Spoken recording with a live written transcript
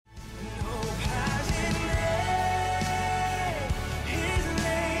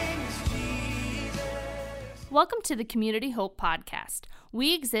Welcome to the Community Hope Podcast.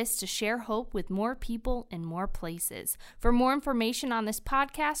 We exist to share hope with more people in more places. For more information on this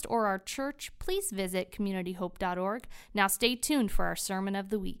podcast or our church, please visit communityhope.org. Now stay tuned for our sermon of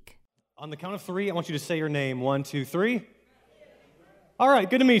the week. On the count of three, I want you to say your name. 1, 2, 3. All right,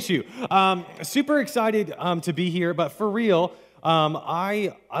 good to meet you. Super excited to be here, but for real,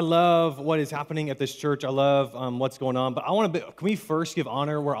 I love what is happening at this church. I love what's going on, but can we first give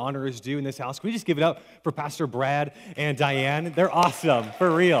honor where honor is due in this house? Can we just give it up for Pastor Brad and Diane? They're awesome, for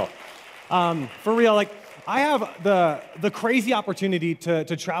real. Like I have the crazy opportunity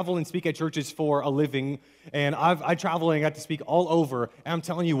to travel and speak at churches for a living, and I travel and I got to speak all over, and I'm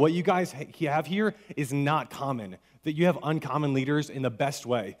telling you, what you guys have here is not common. That you have uncommon leaders in the best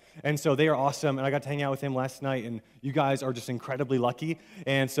way. And so they are awesome, and I got to hang out with him last night, and you guys are just incredibly lucky.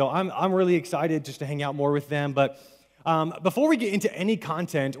 And so I'm really excited just to hang out more with them. But before we get into any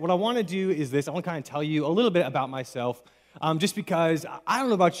content, what I want to do is this. I want to kind of tell you a little bit about myself, just because I don't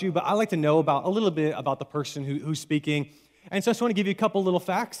know about you, but I like to know a little bit about the person who's speaking. And so I just want to give you a couple little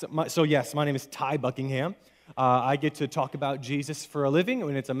facts. So yes, my name is Ty Buckingham. I get to talk about Jesus for a living,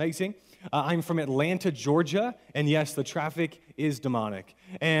 and it's amazing. I'm from Atlanta, Georgia, and yes, the traffic is demonic.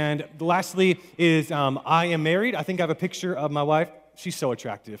 And lastly is I am married. I think I have a picture of my wife. She's so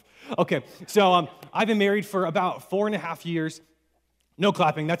attractive. Okay, so I've been married for about 4.5 years. No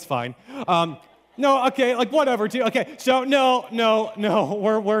clapping, that's fine. No, okay, like whatever. Okay, so no,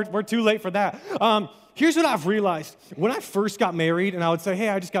 we're too late for that. Here's what I've realized. When I first got married, and I would say, hey,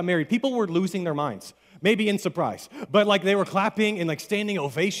 I just got married, people were losing their minds. Maybe in surprise, but like they were clapping and like standing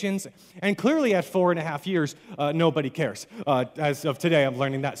ovations, and clearly at 4.5 years, nobody cares. As of today, I'm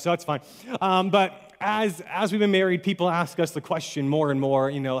learning that, so that's fine. But as we've been married, people ask us the question more and more,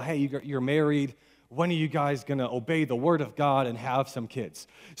 hey, you're married, when are you guys gonna obey the word of God and have some kids?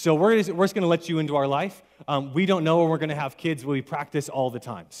 So we're just gonna let you into our life. We don't know when we're gonna have kids, but we practice all the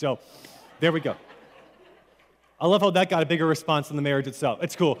time. So there we go. I love how that got a bigger response than the marriage itself.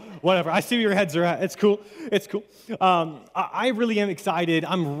 It's cool. Whatever. I see where your heads are at. It's cool. I really am excited.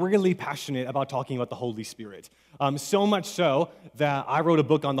 I'm really passionate about talking about the Holy Spirit. So much so that I wrote a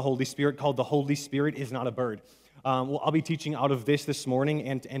book on the Holy Spirit called The Holy Spirit is Not a Bird. I'll be teaching out of this morning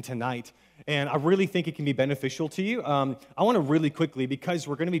and tonight. And I really think it can be beneficial to you. I want to really quickly, because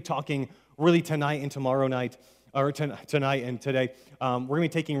we're going to be talking really tonight and tomorrow night, or tonight and today, we're going to be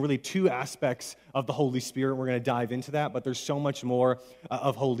taking really two aspects of the Holy Spirit. We're going to dive into that, but there's so much more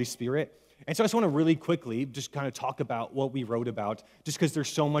of Holy Spirit. And so I just want to really quickly just kind of talk about what we wrote about, just because there's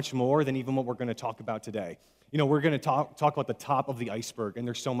so much more than even what we're going to talk about today. We're going to talk about the top of the iceberg, and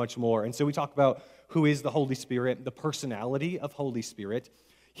there's so much more. And so we talk about who is the Holy Spirit, the personality of Holy Spirit,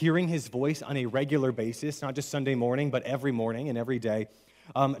 hearing his voice on a regular basis, not just Sunday morning, but every morning and every day,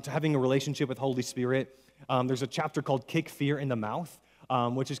 to having a relationship with Holy Spirit. There's a chapter called Kick Fear in the Mouth,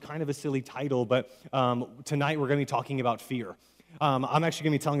 which is kind of a silly title, but tonight we're going to be talking about fear. I'm actually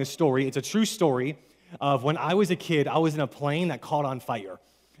going to be telling a story. It's a true story of when I was a kid, I was in a plane that caught on fire.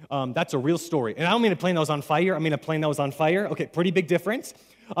 That's a real story. And I don't mean a plane that was on fire. I mean a plane that was on fire. Okay, pretty big difference.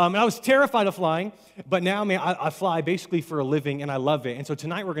 And I was terrified of flying, but now, man, I fly basically for a living, and I love it. And so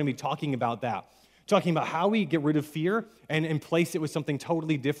tonight we're going to be talking about that. Talking about how we get rid of fear and replace it with something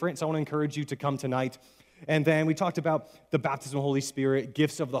totally different. So I want to encourage you to come tonight. And then we talked about the baptism of the Holy Spirit,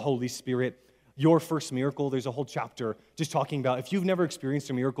 gifts of the Holy Spirit, your first miracle. There's a whole chapter just talking about if you've never experienced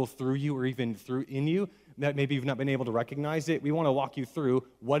a miracle through you or even in you, that maybe you've not been able to recognize it. We want to walk you through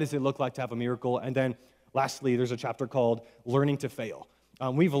what does it look like to have a miracle. And then lastly, there's a chapter called Learning to Fail.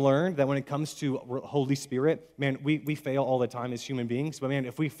 We've learned that when it comes to Holy Spirit, man, we fail all the time as human beings. But man,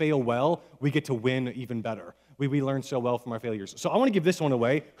 if we fail well, we get to win even better. We learn so well from our failures. So I want to give this one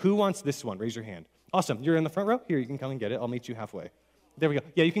away. Who wants this one? Raise your hand. Awesome. You're in the front row? Here, you can come and get it. I'll meet you halfway. There we go.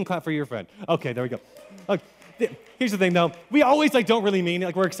 Yeah, you can clap for your friend. Okay, there we go. Okay, here's the thing, though. We always don't really mean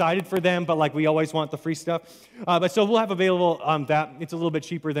it. We're excited for them, but we always want the free stuff. But so we'll have available that. It's a little bit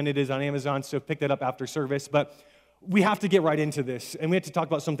cheaper than it is on Amazon, so pick that up after service. But we have to get right into this, and we have to talk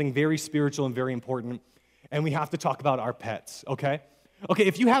about something very spiritual and very important, and we have to talk about our pets, okay? Okay,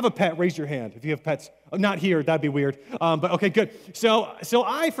 if you have a pet, raise your hand. If you have pets, not here, that'd be weird. But okay, good. So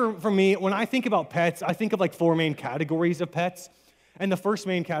for me, when I think about pets, I think of 4 main categories of pets. And the first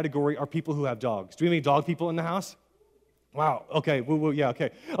main category are people who have dogs. Do we have any dog people in the house? Wow, okay, yeah, okay.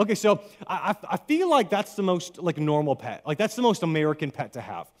 Okay, so I feel like that's the most normal pet. That's the most American pet to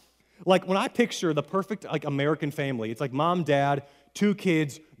have. When I picture the perfect American family, it's mom, dad, 2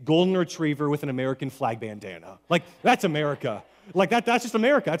 kids, golden retriever with an American flag bandana. That's America. That's just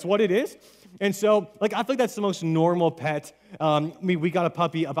America. That's what it is. And so, I feel like that's the most normal pet. We got a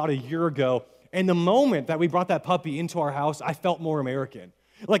puppy about a year ago, And the moment that we brought that puppy into our house, I felt more American.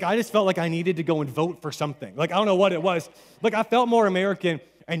 Like, I just felt like I needed to go and vote for something. Like, I don't know what it was. Like, I felt more American,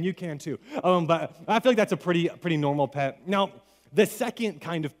 and you can too. But I feel like that's a pretty normal pet. Now, the second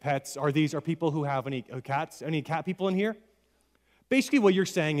kind of pets are people who have any cats. Any cat people in here? Basically, what you're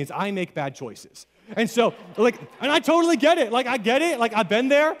saying is, I make bad choices. And so, and I totally get it. Like, I get it. Like, I've been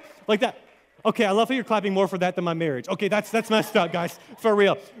there. Like that. Okay, I love how you're clapping more for that than my marriage. Okay, that's messed up, guys. For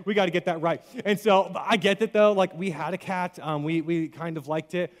real. We got to get that right. And so I get that, though. Like, we had a cat. We kind of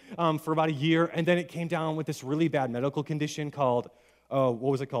liked it for about a year. And then it came down with this really bad medical condition called, what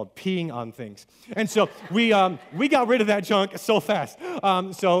was it called? Peeing on things. And so we got rid of that junk so fast.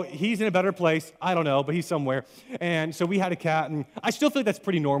 So he's in a better place. I don't know, but he's somewhere. And so we had a cat. And I still think that's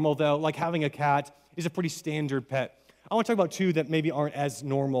pretty normal, though. Like, having a cat is a pretty standard pet. I want to talk about two that maybe aren't as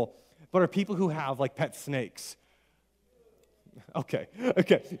normal, but are people who have, like, pet snakes. Okay,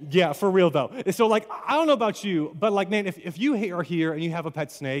 yeah, for real, though. So, like, I don't know about you, but, like, man, if you are here and you have a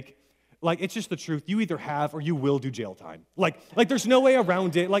pet snake, like, it's just the truth. You either have or you will do jail time. Like there's no way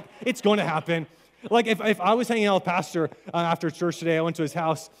around it. Like, it's going to happen. Like, if I was hanging out with Pastor after church today, I went to his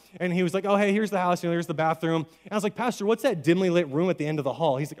house, and he was like, oh, hey, here's the house, here's the bathroom. And I was like, Pastor, what's that dimly lit room at the end of the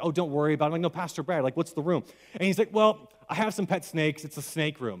hall? He's like, oh, don't worry about it. I'm like, no, Pastor Brad, like, what's the room? And he's like, well, I have some pet snakes. It's a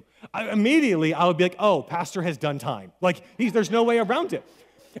snake room. Immediately, I would be like, oh, Pastor has done time. Like, there's no way around it.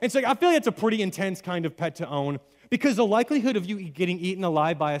 And so I feel like it's a pretty intense kind of pet to own, because the likelihood of you getting eaten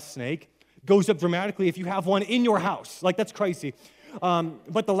alive by a snake goes up dramatically if you have one in your house. Like, that's crazy.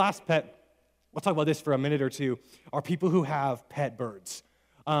 But the last pet, we'll talk about this for a minute or two, are people who have pet birds.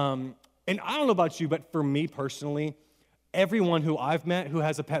 And I don't know about you, but for me personally, everyone who I've met who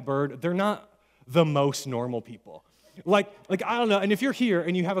has a pet bird, they're not the most normal people. Like I don't know, and if you're here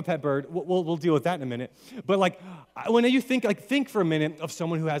and you have a pet bird, we'll deal with that in a minute. But like, when you think for a minute of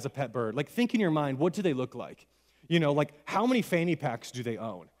someone who has a pet bird, like, think in your mind, what do they look like? You know, like, how many fanny packs do they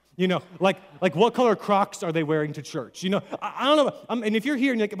own? You know, like what color Crocs are they wearing to church? You know, I don't know. And if you're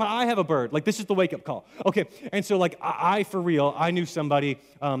here and you're like, but I have a bird, like, this is the wake-up call. Okay, and so, like, I for real, I knew somebody,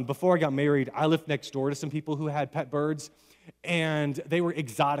 before I got married, I lived next door to some people who had pet birds, and they were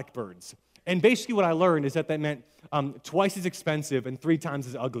exotic birds. And basically what I learned is that meant twice as expensive and 3 times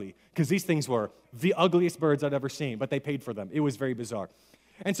as ugly, because these things were the ugliest birds I'd ever seen, but they paid for them. It was very bizarre.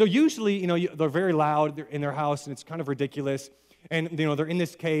 And so usually, you know, they're very loud, they're in their house, and it's kind of ridiculous. And, you know, they're in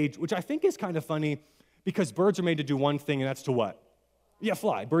this cage, which I think is kind of funny, because birds are made to do one thing, and that's to what? Yeah,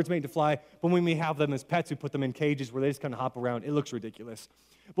 fly. Birds made to fly. But when we have them as pets, we put them in cages where they just kind of hop around. It looks ridiculous.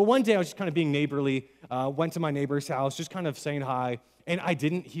 But one day I was just kind of being neighborly, went to my neighbor's house, just kind of saying hi, and I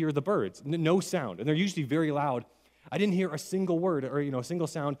didn't hear the birds. No sound. And they're usually very loud. I didn't hear a single word or, you know, a single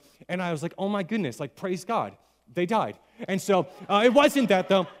sound. And I was like, oh my goodness, like, praise God. They died. And so it wasn't that,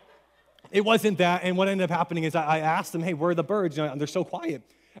 though. It wasn't that, and what ended up happening is I asked them, hey, where are the birds? You know, and they're so quiet.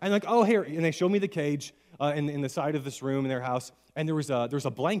 And like, oh, here, and they showed me the cage in the side of this room in their house, and there was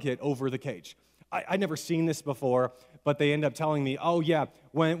a blanket over the cage. I'd never seen this before, but they end up telling me, oh, yeah,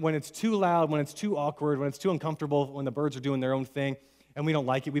 when it's too loud, when it's too awkward, when it's too uncomfortable, when the birds are doing their own thing, and we don't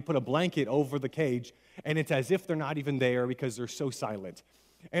like it, we put a blanket over the cage, and it's as if they're not even there because they're so silent.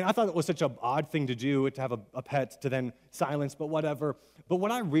 And I thought it was such an odd thing to do, to have a pet to then silence, but whatever. But what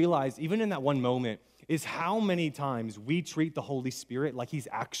I realized, even in that one moment, is how many times we treat the Holy Spirit like he's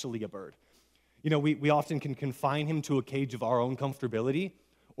actually a bird. You know, we often can confine him to a cage of our own comfortability,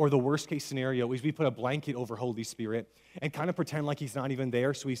 or the worst case scenario is we put a blanket over Holy Spirit and kind of pretend like he's not even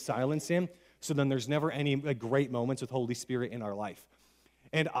there, so we silence him, so then there's never any great moments with Holy Spirit in our life.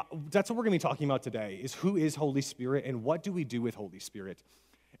 And that's what we're going to be talking about today, is who is Holy Spirit and what do we do with Holy Spirit?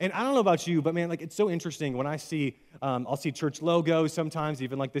 And I don't know about you, but man, like, it's so interesting when I see, I'll see church logos sometimes,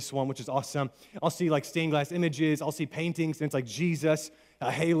 even like this one, which is awesome. I'll see like stained glass images, I'll see paintings, and it's like Jesus, a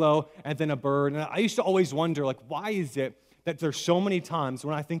halo, and then a bird. And I used to always wonder, like, why is it that there's so many times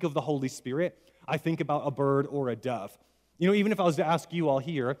when I think of the Holy Spirit, I think about a bird or a dove? You know, even if I was to ask you all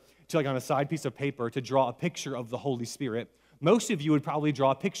here to, like, on a side piece of paper to draw a picture of the Holy Spirit, most of you would probably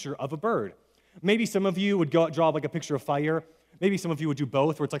draw a picture of a bird. Maybe some of you would draw like a picture of fire. Maybe some of you would do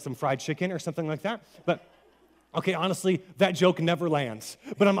both, where it's like some fried chicken or something like that. But, okay, honestly, that joke never lands.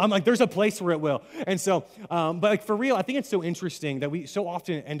 But I'm like, there's a place where it will. And so, but like, for real, I think it's so interesting that we so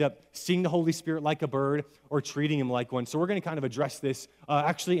often end up seeing the Holy Spirit like a bird or treating him like one. So we're going to kind of address this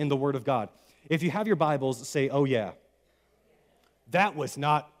actually in the Word of God. If you have your Bibles, say, oh, yeah. That was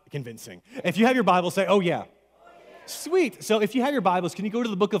not convincing. If you have your Bibles, say, oh, yeah. Sweet. So if you have your Bibles, can you go to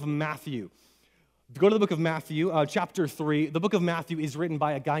the book of Matthew? Go to the book of Matthew, chapter 3. The book of Matthew is written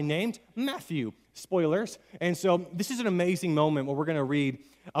by a guy named Matthew. Spoilers. And so this is an amazing moment where we're going to read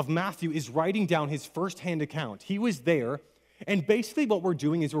of Matthew is writing down his firsthand account. He was there, and basically what we're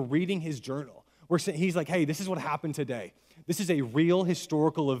doing is we're reading his journal. He's like, hey, this is what happened today. This is a real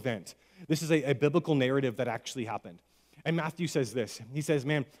historical event. This is a biblical narrative that actually happened. And Matthew says this. He says,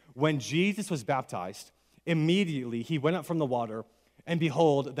 man, when Jesus was baptized, immediately he went up from the water, and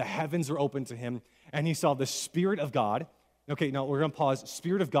behold, the heavens were opened to him, and he saw the Spirit of God. Okay, now we're going to pause.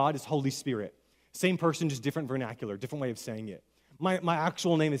 Spirit of God is Holy Spirit. Same person, just different vernacular, different way of saying it. My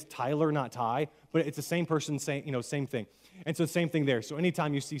actual name is Tyler, not Ty, but it's the same person saying, same thing. And so same thing there. So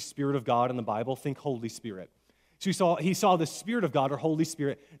anytime you see Spirit of God in the Bible, think Holy Spirit. So he saw the Spirit of God, or Holy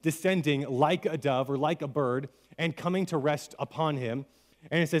Spirit, descending like a dove or like a bird and coming to rest upon him.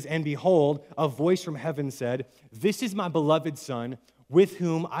 And it says, and behold, a voice from heaven said, this is my beloved Son, with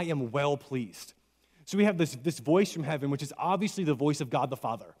whom I am well pleased. So we have this voice from heaven, which is obviously the voice of God the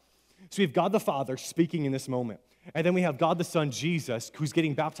Father. So we have God the Father speaking in this moment. And then we have God the Son, Jesus, who's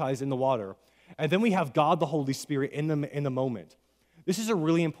getting baptized in the water. And then we have God the Holy Spirit in the moment. This is a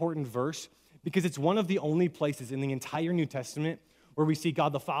really important verse because it's one of the only places in the entire New Testament where we see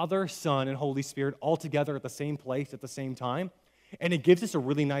God the Father, Son, and Holy Spirit all together at the same place at the same time. And it gives us a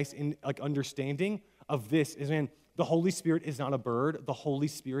really nice understanding of this. Man, the Holy Spirit is not a bird. The Holy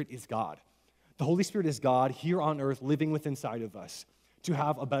Spirit is God. The Holy Spirit is God here on earth living within inside of us to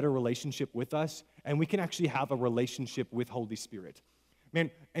have a better relationship with us, and we can actually have a relationship with Holy Spirit. Man,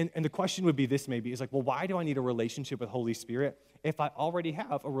 and the question would be this maybe, is like, well, why do I need a relationship with Holy Spirit if I already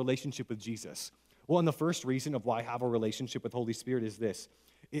have a relationship with Jesus? Well, and the first reason of why I have a relationship with Holy Spirit is this.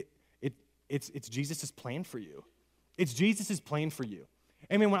 It's Jesus' plan for you. It's Jesus' plan for you.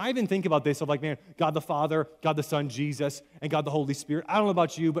 I mean, when I even think about this, of like, man, God the Father, God the Son, Jesus, and God the Holy Spirit, I don't know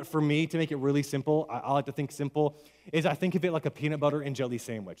about you, but for me, to make it really simple, I like to think simple, is I think of it like a peanut butter and jelly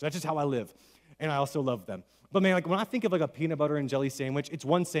sandwich. That's just how I live, and I also love them. But man, like when I think of like a peanut butter and jelly sandwich, it's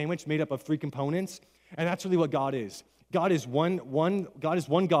one sandwich made up of 3 components, and that's really what God is. God is one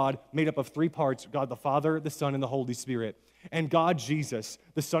God made up of 3 parts, God the Father, the Son, and the Holy Spirit. And God, Jesus,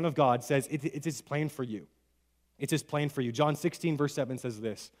 the Son of God, says it's his plan for you. It's his plan for you. John 16, verse 7 says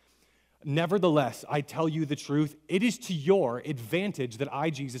this, nevertheless, I tell you the truth, it is to your advantage that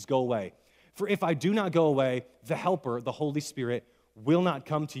I, Jesus, go away. For if I do not go away, the Helper, the Holy Spirit, will not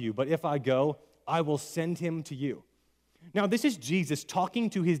come to you. But if I go, I will send him to you. Now, this is Jesus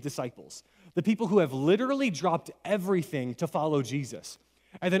talking to his disciples, the people who have literally dropped everything to follow Jesus.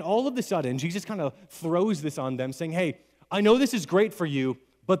 And then all of a sudden, Jesus kind of throws this on them, saying, hey, I know this is great for you,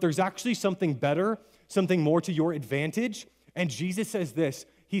 but there's actually something better, something more to your advantage. And Jesus says this.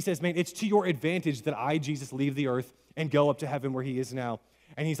 He says, man, it's to your advantage that I, Jesus, leave the earth and go up to heaven where he is now.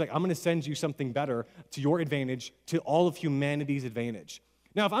 And he's like, I'm going to send you something better to your advantage, to all of humanity's advantage.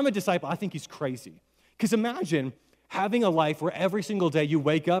 Now, if I'm a disciple, I think he's crazy. Because imagine having a life where every single day you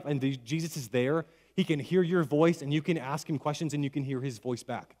wake up and Jesus is there. He can hear your voice and you can ask him questions and you can hear his voice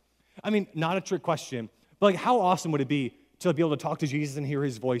back. I mean, not a trick question, but like how awesome would it be to be able to talk to Jesus and hear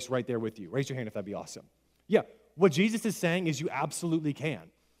his voice right there with you? Raise your hand if that'd be awesome. Yeah, what Jesus is saying is you absolutely can.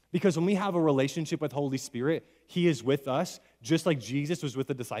 Because when we have a relationship with Holy Spirit, he is with us just like Jesus was with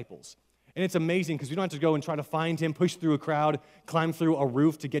the disciples. And it's amazing because we don't have to go and try to find him, push through a crowd, climb through a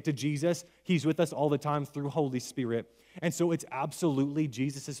roof to get to Jesus. He's with us all the time through Holy Spirit. And so it's absolutely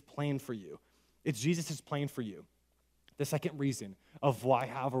Jesus' plan for you. It's Jesus' plan for you. The second reason of why I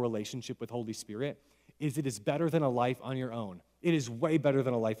have a relationship with Holy Spirit is it is better than a life on your own. It is way better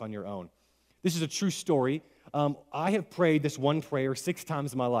than a life on your own. This is a true story. I have prayed this one prayer 6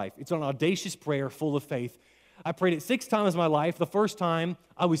 times in my life. It's an audacious prayer full of faith. I prayed it 6 times in my life. The first time,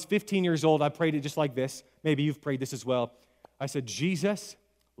 I was 15 years old. I prayed it just like this. Maybe you've prayed this as well. I said, Jesus,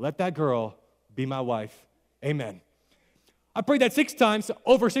 let that girl be my wife. Amen. I prayed that 6 times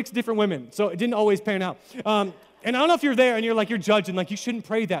over 6 different women, so it didn't always pan out. And I don't know if you're there and you're judging, like you shouldn't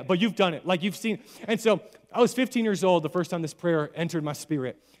pray that, but you've done it, like you've seen. And so I was 15 years old the first time this prayer entered my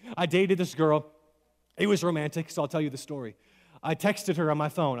spirit. I dated this girl. It was romantic, so I'll tell you the story. I texted her on my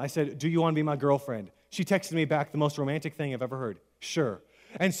phone. I said, do you want to be my girlfriend? She texted me back the most romantic thing I've ever heard. Sure.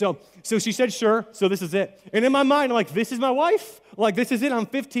 And so she said, sure, so this is it. And in my mind, I'm like, this is my wife. Like, this is it. I'm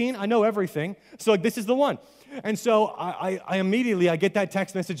 15. I know everything. So, like, this is the one. And so I immediately get that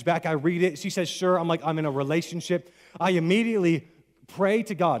text message back. I read it. She says, sure. I'm like, I'm in a relationship. I immediately pray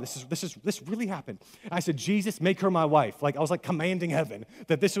to God. This really happened. I said, Jesus, make her my wife. Like, I was like commanding heaven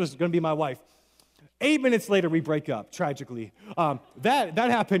that this was going to be my wife. 8 minutes later, we break up, tragically. That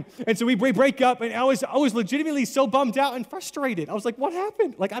happened. And so we break up, and I was legitimately so bummed out and frustrated. I was like, what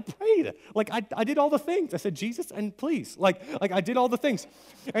happened? Like, I prayed. Like, I did all the things. I said, Jesus, and please. Like I did all the things.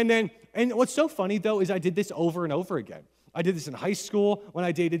 And what's so funny, though, is I did this over and over again. I did this in high school when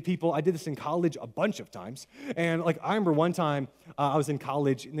I dated people. I did this in college a bunch of times. And, like, I remember one time I was in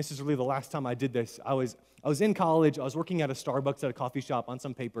college, and this is really the last time I did this. I was in college. I was working at a Starbucks at a coffee shop on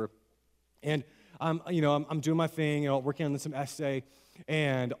some paper. And I'm doing my thing, working on some essay,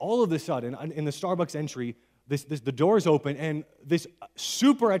 and all of a sudden, in the Starbucks entry, the doors open, and this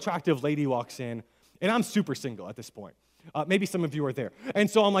super attractive lady walks in, and I'm super single at this point. Maybe some of you are there. And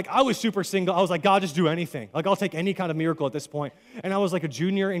so I'm like, I was super single. I was like, God, just do anything. Like, I'll take any kind of miracle at this point. And I was like a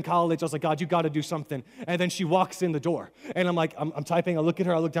junior in college. I was like, God, you got to do something. And then she walks in the door, and I'm like, I'm typing. I look at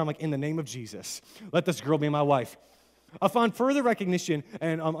her. I look down. I'm like, in the name of Jesus, let this girl be my wife. I found further recognition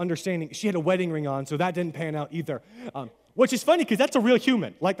and understanding. She had a wedding ring on, so that didn't pan out either, which is funny because that's a real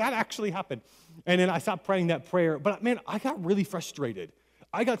human. Like, that actually happened. And then I stopped praying that prayer. But, man, I got really frustrated.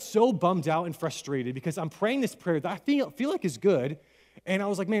 I got so bummed out and frustrated because I'm praying this prayer that I feel like is good. And I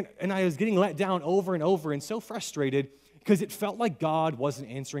was like, man, and I was getting let down over and over and so frustrated because it felt like God wasn't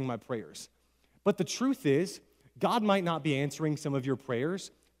answering my prayers. But the truth is, God might not be answering some of your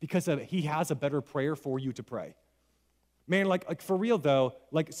prayers because he has a better prayer for you to pray. Man, like for real though,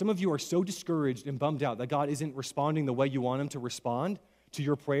 like some of you are so discouraged and bummed out that God isn't responding the way you want him to respond to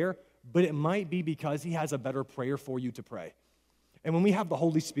your prayer, but it might be because he has a better prayer for you to pray. And when we have the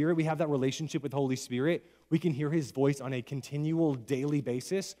Holy Spirit, we have that relationship with the Holy Spirit, we can hear his voice on a continual daily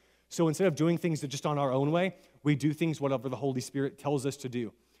basis. So instead of doing things just on our own way, we do things whatever the Holy Spirit tells us to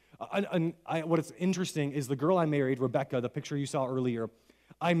do. What's interesting is the girl I married, Rebecca, the picture you saw earlier,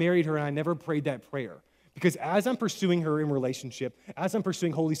 I married her and I never prayed that prayer. Because as I'm pursuing her in relationship, as I'm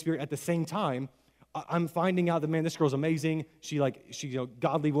pursuing Holy Spirit at the same time, I'm finding out that, man, this girl's amazing. She's a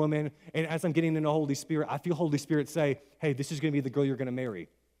godly woman. And as I'm getting into Holy Spirit, I feel Holy Spirit say, hey, this is going to be the girl you're going to marry.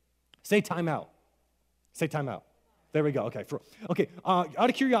 Say time out. Say time out. There we go. Okay. Out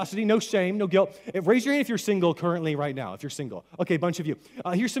of curiosity, no shame, no guilt. Raise your hand if you're single currently right now, if you're single. Okay, a bunch of you.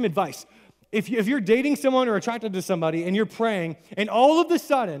 Here's some advice. If you're dating someone or attracted to somebody and you're praying and all of a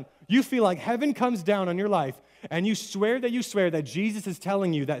sudden you feel like heaven comes down on your life and you swear that Jesus is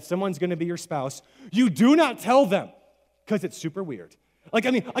telling you that someone's going to be your spouse, you do not tell them because it's super weird. Like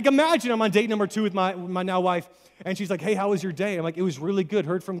imagine I'm on date number 2 with my now wife and she's like, hey, how was your day? I'm like, it was really good,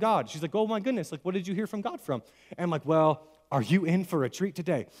 heard from God. She's like, oh my goodness, like what did you hear from God from? And I'm like, well, are you in for a treat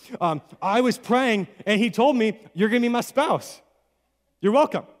today? I was praying and he told me you're going to be my spouse. You're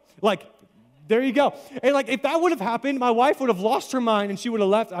welcome. Like, there you go. And like, if that would have happened, my wife would have lost her mind and she would have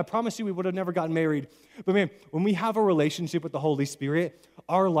left. I promise you we would have never gotten married. But man, when we have a relationship with the Holy Spirit,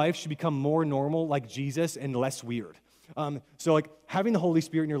 our life should become more normal like Jesus and less weird. So like having the Holy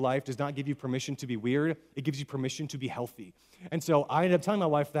Spirit in your life does not give you permission to be weird. It gives you permission to be healthy. And so I ended up telling my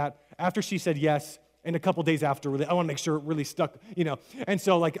wife that after she said yes, and a couple days after, I want to make sure it really stuck, And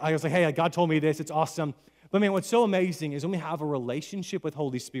so like I was like, hey, God told me this. It's awesome. But man, what's so amazing is when we have a relationship with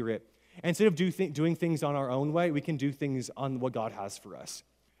Holy Spirit, instead of doing things on our own way, we can do things on what God has for us.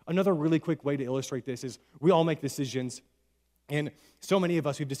 Another really quick way to illustrate this is we all make decisions. And so many of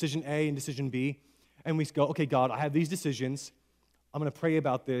us, we have decision A and decision B. And we go, okay, God, I have these decisions. I'm going to pray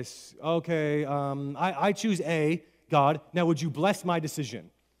about this. Okay, I choose A, God. Now, would you bless my decision?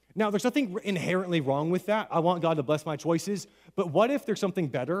 Now, there's nothing inherently wrong with that. I want God to bless my choices. But what if there's something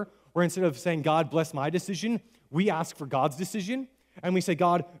better where instead of saying, God, bless my decision, we ask for God's decision? And we say,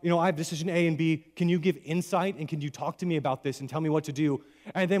 God, I have decision A and B. Can you give insight and can you talk to me about this and tell me what to do?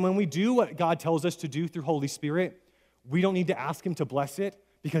 And then when we do what God tells us to do through Holy Spirit, we don't need to ask him to bless it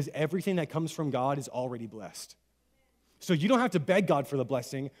because everything that comes from God is already blessed. So you don't have to beg God for the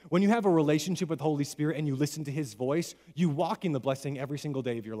blessing. When you have a relationship with Holy Spirit and you listen to his voice, you walk in the blessing every single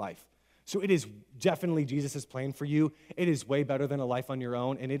day of your life. So it is definitely Jesus' plan for you. It is way better than a life on your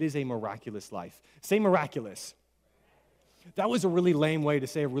own, and it is a miraculous life. Say miraculous. That was a really lame way to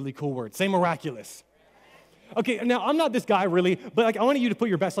say a really cool word. Say miraculous. Okay, now I'm not this guy really, but I want you to put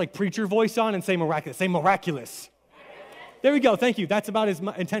your best preacher voice on and say miraculous. Say miraculous. There we go. Thank you. That's about as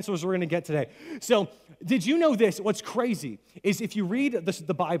intentional as we're going to get today. So did you know this? What's crazy is if you read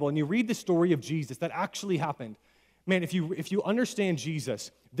the Bible and you read the story of Jesus that actually happened, man, if you understand Jesus,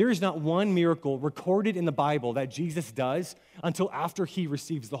 there is not one miracle recorded in the Bible that Jesus does until after he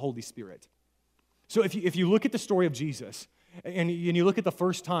receives the Holy Spirit. So if you look at the story of Jesus and you look at the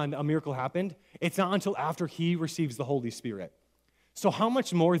first time a miracle happened, it's not until after he receives the Holy Spirit. So how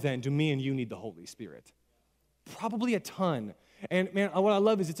much more then do me and you need the Holy Spirit? Probably a ton. And man, what I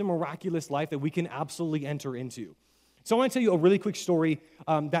love is it's a miraculous life that we can absolutely enter into. So I want to tell you a really quick story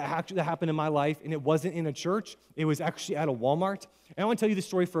that happened in my life, and it wasn't in a church. It was actually at a Walmart. And I want to tell you this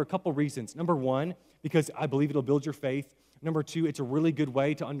story for a couple reasons. Number one, because I believe it'll build your faith. Number two, it's a really good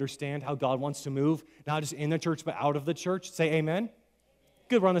way to understand how God wants to move, not just in the church, but out of the church. Say amen.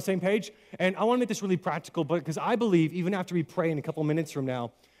 Good, we're on the same page. And I want to make this really practical, but because I believe even after we pray in a couple minutes from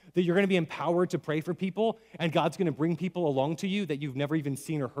now, that you're going to be empowered to pray for people, and God's going to bring people along to you that you've never even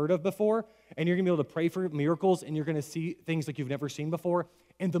seen or heard of before, and you're going to be able to pray for miracles, and you're going to see things like you've never seen before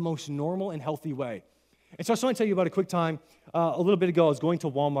in the most normal and healthy way. And so I just want to tell you about a quick time. A little bit ago, I was going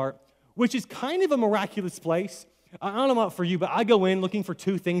to Walmart, which is kind of a miraculous place. I don't know about for you, but I go in looking for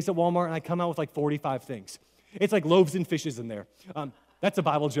 2 things at Walmart, and I come out with like 45 things. It's like loaves and fishes in there. That's a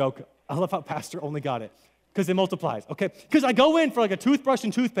Bible joke. I love how Pastor only got it. Because it multiplies, okay? Because I go in for like a toothbrush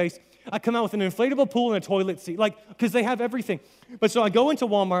and toothpaste. I come out with an inflatable pool and a toilet seat, like, because they have everything. But so I go into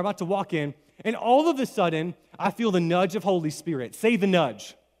Walmart, I'm about to walk in, and all of a sudden, I feel the nudge of Holy Spirit. Say the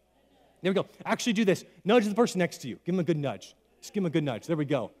nudge. There we go. Actually do this. Nudge the person next to you. Give them a good nudge. Just give them a good nudge. There we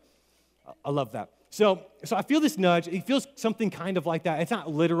go. I love that. So I feel this nudge. It feels something kind of like that. It's not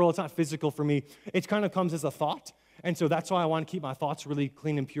literal. It's not physical for me. It kind of comes as a thought. And so that's why I want to keep my thoughts really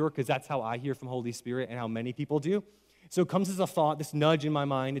clean and pure, because that's how I hear from Holy Spirit and how many people do. So it comes as a thought, this nudge in my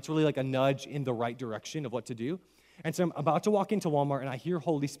mind. It's really like a nudge in the right direction of what to do. And so I'm about to walk into Walmart, and I hear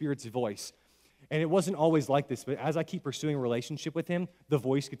Holy Spirit's voice. And it wasn't always like this, but as I keep pursuing a relationship with him, the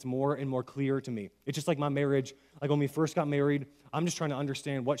voice gets more and more clear to me. It's just like my marriage. Like when we first got married, I'm just trying to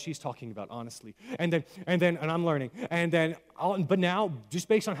understand what she's talking about, honestly. And I'm learning. But now, just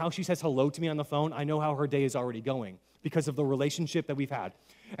based on how she says hello to me on the phone, I know how her day is already going because of the relationship that we've had.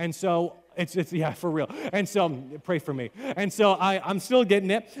 And so it's yeah, for real. And so pray for me. And so I'm still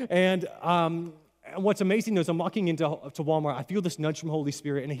getting it. And what's amazing is I'm walking into Walmart. I feel this nudge from Holy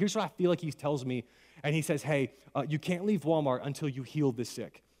Spirit. And here's what I feel like he tells me. And he says, hey, you can't leave Walmart until you heal the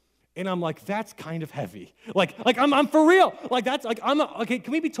sick. And I'm like, that's kind of heavy. Like I'm for real. Like that's like, okay,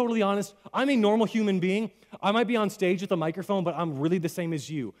 can we be totally honest? I'm a normal human being. I might be on stage with a microphone, but I'm really the same as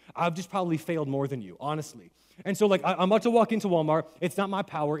you. I've just probably failed more than you, honestly. And so like, I'm about to walk into Walmart. It's not my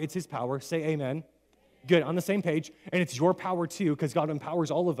power, it's his power. Say amen. Good, on the same page. And it's your power too, because God empowers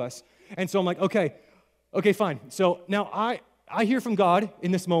all of us. And so I'm like, okay, fine. So now I hear from God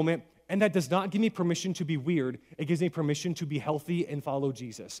in this moment, and that does not give me permission to be weird. It gives me permission to be healthy and follow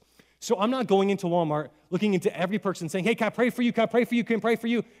Jesus. So I'm not going into Walmart looking into every person saying, hey, can I pray for you? Can I pray for you? Can I pray for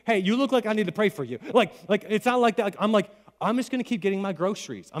you? Hey, you look like I need to pray for you. Like it's not like that. I'm just going to keep getting my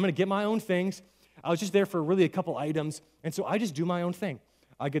groceries. I'm going to get my own things. I was just there for really a couple items, and so I just do my own thing.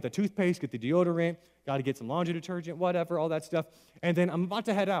 I get the toothpaste, get the deodorant, got to get some laundry detergent, whatever, all that stuff, and then I'm about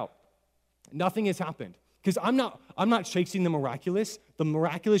to head out. Nothing has happened because I'm not chasing the miraculous. The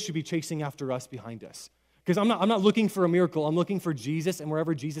miraculous should be chasing after us, behind us. Because I'm not looking for a miracle. I'm looking for Jesus, and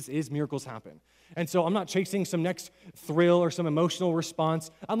wherever Jesus is, miracles happen. And so I'm not chasing some next thrill or some emotional response.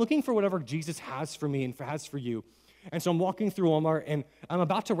 I'm looking for whatever Jesus has for me and has for you. And so I'm walking through Walmart, and I'm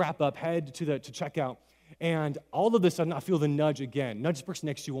about to wrap up, head to checkout, and all of a sudden I feel the nudge again. Nudge the person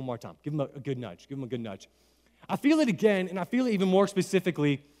next to you one more time. Give them a good nudge. Give them a good nudge. I feel it again, and I feel it even more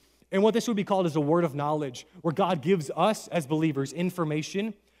specifically in what this would be called as a word of knowledge, where God gives us as believers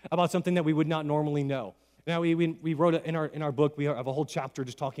information about something that we would not normally know. Now, we wrote it in our book. We have a whole chapter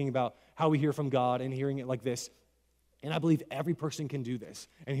just talking about how we hear from God and hearing it like this. And I believe every person can do this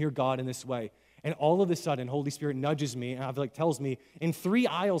and hear God in this way. And all of a sudden, Holy Spirit nudges me and tells me, in 3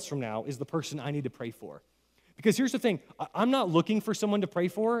 aisles from now is the person I need to pray for. Because here's the thing, I'm not looking for someone to pray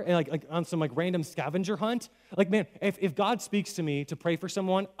for and like on some like random scavenger hunt. Like, man, if God speaks to me to pray for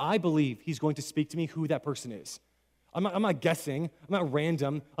someone, I believe he's going to speak to me who that person is. I'm not guessing. I'm not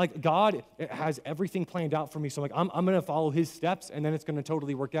random. Like, God has everything planned out for me. So, like, I'm going to follow his steps, and then it's going to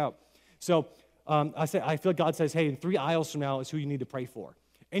totally work out. So, I feel like God says, hey, in 3 aisles from now is who you need to pray for.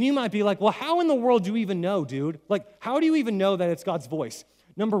 And you might be like, well, how in the world do you even know, dude? Like, how do you even know that it's God's voice?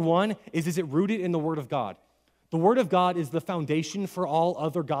 Number one is it rooted in the Word of God? The Word of God is the foundation for all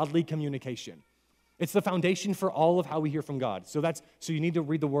other godly communication. It's the foundation for all of how we hear from God. So you need to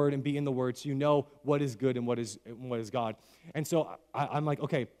read the Word and be in the Word so you know what is good and what is God. And so I'm like,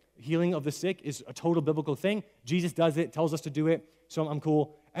 okay, healing of the sick is a total biblical thing. Jesus does it, tells us to do it, so I'm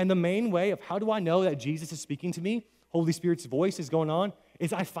cool. And the main way of how do I know that Jesus is speaking to me, Holy Spirit's voice is going on,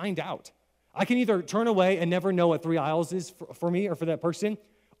 is I find out. I can either turn away and never know what 3 aisles is for me or for that person,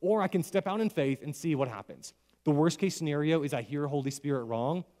 or I can step out in faith and see what happens. The worst case scenario is I hear Holy Spirit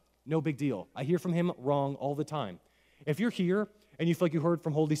wrong. No big deal. I hear from him wrong all the time. If you're here and you feel like you heard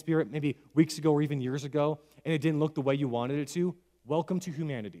from Holy Spirit maybe weeks ago or even years ago, and it didn't look the way you wanted it to, welcome to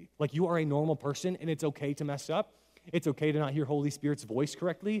humanity. Like, you are a normal person, and it's okay to mess up. It's okay to not hear Holy Spirit's voice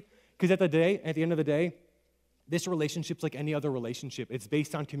correctly, because at the end of the day, this relationship's like any other relationship. It's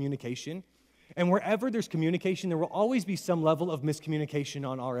based on communication, and wherever there's communication, there will always be some level of miscommunication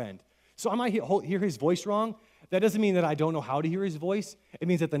on our end. So I might hear his voice wrong. That doesn't mean that I don't know how to hear his voice. It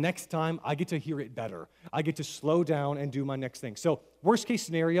means that the next time I get to hear it better. I get to slow down and do my next thing. So worst case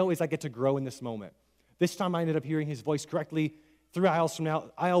scenario is I get to grow in this moment. This time I ended up hearing his voice correctly. 3 aisles from now,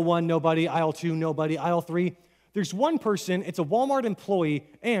 aisle 1, nobody. Aisle 2, nobody. Aisle 3, there's one person. It's a Walmart employee,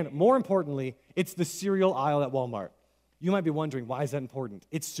 and more importantly, it's the cereal aisle at Walmart. You might be wondering, why is that important?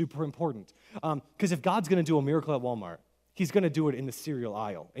 It's super important. Because if God's going to do a miracle at Walmart, he's going to do it in the cereal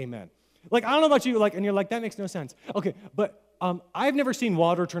aisle. Amen. Like, I don't know about you, like, and you're like, that makes no sense. Okay, but I've never seen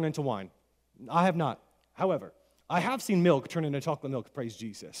water turn into wine. I have not. However, I have seen milk turn into chocolate milk, praise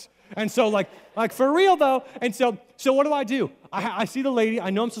Jesus. And so, like for real, though. And so what do? I see the lady. I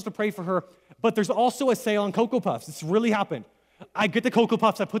know I'm supposed to pray for her, but there's also a sale on Cocoa Puffs. It's really happened. I get the Cocoa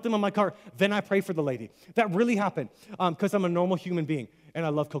Puffs. I put them on my cart. Then I pray for the lady. That really happened because I'm a normal human being, and I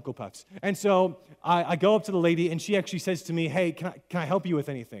love Cocoa Puffs. And so I go up to the lady, and she actually says to me, hey, can I help you with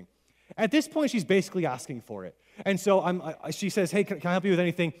anything? At this point, she's basically asking for it. And so she says, hey, can I help you with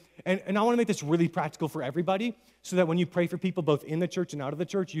anything? And I want to make this really practical for everybody so that when you pray for people both in the church and out of the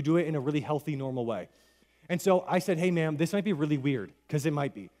church, you do it in a really healthy, normal way. And so I said, hey, ma'am, this might be really weird, because it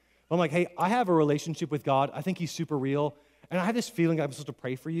might be. But I'm like, hey, I have a relationship with God. I think he's super real. And I have this feeling I'm supposed to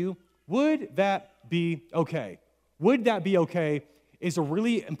pray for you. Would that be okay? Would that be okay is a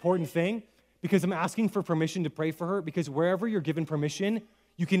really important thing, because I'm asking for permission to pray for her, because wherever you're given permission,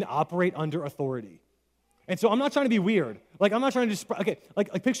 you can operate under authority. And so I'm not trying to be weird. Like, I'm not trying to just, okay,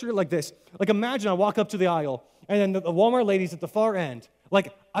 like picture it like this. Like, imagine I walk up to the aisle, and then the Walmart lady's at the far end.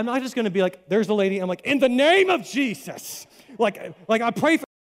 Like, I'm not just going to be like, there's the lady. I'm like, in the name of Jesus. Like I pray for,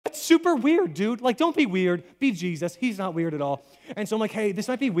 that's super weird, dude. Like, don't be weird. Be Jesus. He's not weird at all. And so I'm like, hey, this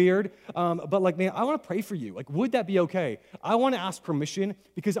might be weird, but like, man, I want to pray for you. Like, would that be okay? I want to ask permission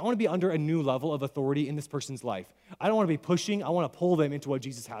because I want to be under a new level of authority in this person's life. I don't want to be pushing. I want to pull them into what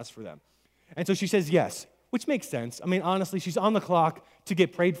Jesus has for them. And so she says yes, which makes sense. I mean, honestly, she's on the clock to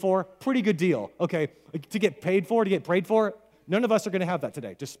get prayed for. Pretty good deal, okay? Like, to get prayed for, none of us are going to have that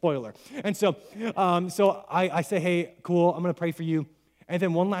today, just spoiler. And so I say, hey, cool, I'm going to pray for you. And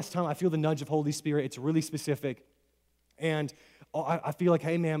then one last time, I feel the nudge of Holy Spirit. It's really specific. And I feel like,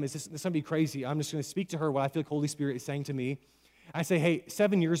 hey, ma'am, this going to be crazy? I'm just going to speak to her what I feel like Holy Spirit is saying to me. I say, hey,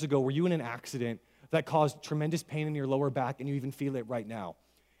 7 years ago, were you in an accident that caused tremendous pain in your lower back, and you even feel it right now?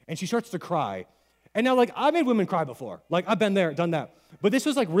 And she starts to cry. And now, like, I've made women cry before. Like, I've been there, done that. But this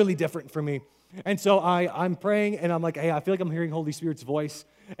was, like, really different for me. And so I'm praying, and I'm like, hey, I feel like I'm hearing Holy Spirit's voice.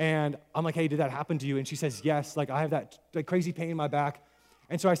 And I'm like, hey, did that happen to you? And she says, yes. Like, I have that like, crazy pain in my back.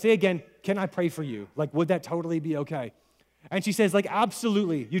 And so I say again, can I pray for you? Like, would that totally be okay? And she says, like,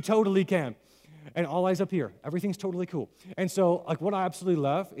 absolutely, you totally can. And all eyes up here, everything's totally cool. And so, like, what I absolutely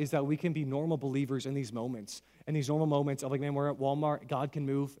love is that we can be normal believers in these moments. In these normal moments of, like, man, we're at Walmart, God can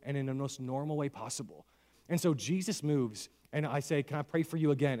move, and in the most normal way possible. And so Jesus moves, and I say, can I pray for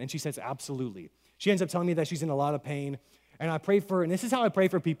you again? And she says, absolutely. She ends up telling me that she's in a lot of pain. And I pray for, and this is how I pray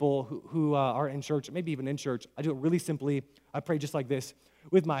for people who are in church, maybe even in church. I do it really simply. I pray just like this,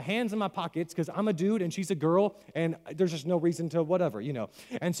 with my hands in my pockets, because I'm a dude and she's a girl, and there's just no reason to whatever, you know.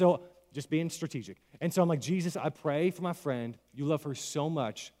 And so just being strategic. And so I'm like, Jesus, I pray for my friend. You love her so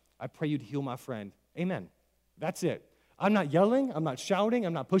much. I pray you'd heal my friend. Amen. That's it. I'm not yelling. I'm not shouting.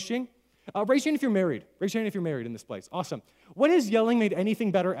 I'm not pushing. Raise your hand if you're married. Raise your hand if you're married in this place. Awesome. When has yelling made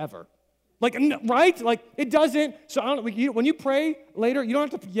anything better ever? Like, right? Like, it doesn't. So when you pray later, you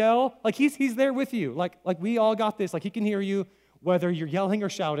don't have to yell. Like, he's there with you. Like we all got this. Like, he can hear you, whether you're yelling or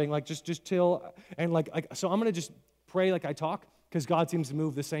shouting. Like, just chill. And so I'm going to just pray like I talk, because God seems to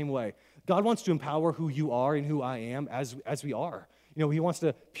move the same way. God wants to empower who you are and who I am as we are. You know, he wants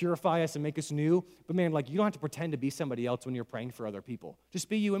to purify us and make us new. But man, like, you don't have to pretend to be somebody else when you're praying for other people. Just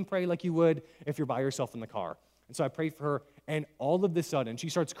be you and pray like you would if you're by yourself in the car. And so I pray for her, and all of a sudden, she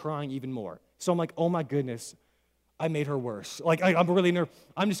starts crying even more. So I'm like, oh my goodness, I made her worse. Like, I'm really nervous.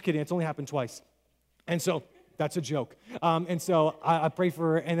 I'm just kidding. It's only happened twice. And so that's a joke. And so I pray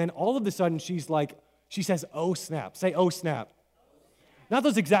for her, and then all of a sudden, she says, oh snap. Say, oh snap. Not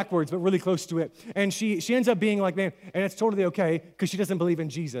those exact words, but really close to it. And she ends up being like, man, and it's totally okay, because she doesn't believe in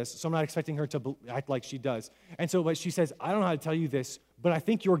Jesus, so I'm not expecting her to act like she does. And so but she says, I don't know how to tell you this, but I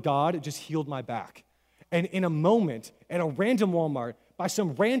think your God just healed my back. And in a moment, at a random Walmart, by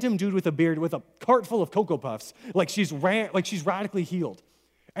some random dude with a beard with a cart full of Cocoa Puffs, like she's radically healed.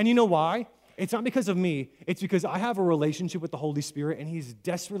 And you know why? It's not because of me. It's because I have a relationship with the Holy Spirit, and he's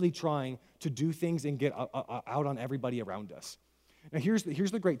desperately trying to do things and get out on everybody around us. Now, here's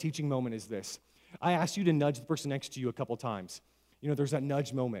the great teaching moment is this. I asked you to nudge the person next to you a couple times. You know, there's that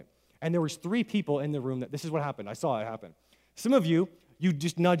nudge moment. And there was 3 people in the room that this is what happened. I saw it happen. Some of you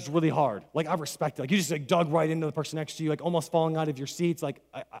just nudged really hard. Like, I respect it. Like, you just like dug right into the person next to you, like almost falling out of your seats. Like,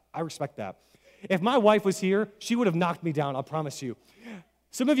 I respect that. If my wife was here, she would have knocked me down, I'll promise you.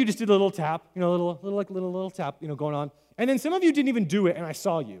 Some of you just did a little tap, you know, little tap, you know, going on. And then some of you didn't even do it, and I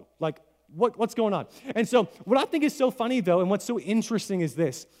saw you. Like, what's going on? And so what I think is so funny, though, and what's so interesting is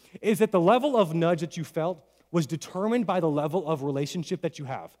this, is that the level of nudge that you felt was determined by the level of relationship that you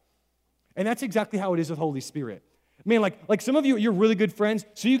have. And that's exactly how it is with Holy Spirit. Man, like some of you, you're really good friends,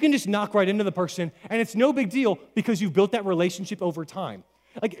 so you can just knock right into the person, and it's no big deal because you've built that relationship over time.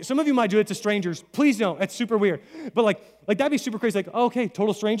 Like, some of you might do it to strangers. Please don't. That's super weird. But, like that'd be super crazy. Like, oh, okay,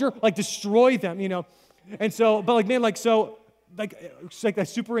 total stranger. Like, destroy them, you know. And so, but, like, man, like, so, like, it's like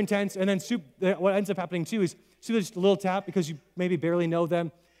that's super intense. And then what ends up happening, too, is just a little tap because you maybe barely know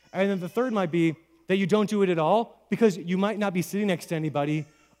them. And then the third might be that you don't do it at all because you might not be sitting next to anybody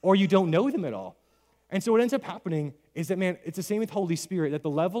or you don't know them at all. And so what ends up happening is that, man, it's the same with Holy Spirit, that the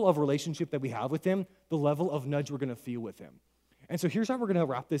level of relationship that we have with him, the level of nudge we're going to feel with him. And so here's how we're going to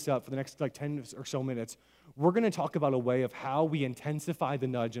wrap this up for the next 10 or so minutes. We're going to talk about a way of how we intensify the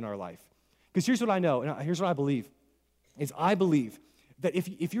nudge in our life. Because here's what I know, and here's what I believe, is I believe that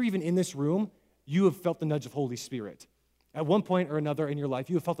if you're even in this room, you have felt the nudge of Holy Spirit. At one point or another in your life,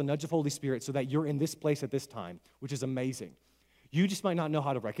 you have felt the nudge of Holy Spirit so that you're in this place at this time, which is amazing. You just might not know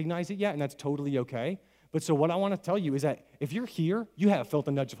how to recognize it yet, and that's totally okay. But so what I want to tell you is that if you're here, you have felt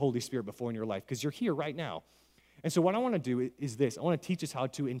the nudge of Holy Spirit before in your life because you're here right now. And so what I want to do is this. I want to teach us how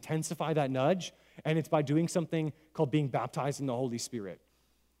to intensify that nudge, and it's by doing something called being baptized in the Holy Spirit.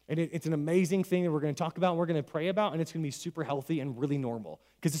 And it's an amazing thing that we're going to talk about and we're going to pray about, and it's going to be super healthy and really normal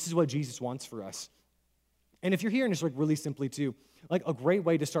because this is what Jesus wants for us. And if you're here and just like really simply too, like a great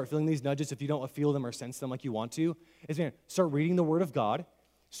way to start feeling these nudges if you don't feel them or sense them like you want to is, man, start reading the Word of God.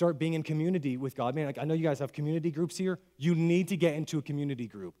 Start being in community with God. Man, like, I know you guys have community groups here. You need to get into a community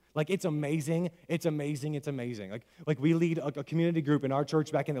group. Like, it's amazing. It's amazing. It's amazing. Like we lead a community group in our church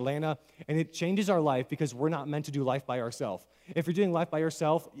back in Atlanta, and it changes our life because we're not meant to do life by ourselves. If you're doing life by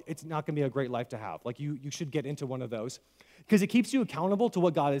yourself, it's not going to be a great life to have. Like, you should get into one of those because it keeps you accountable to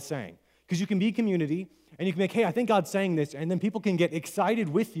what God is saying. Because you can be community, and you can be like, hey, I think God's saying this, and then people can get excited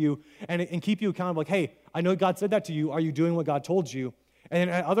with you and keep you accountable. Like, hey, I know God said that to you. Are you doing what God told you? And then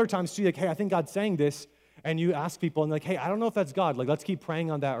at other times, too, like, hey, I think God's saying this, and you ask people, and like, hey, I don't know if that's God. Like, let's keep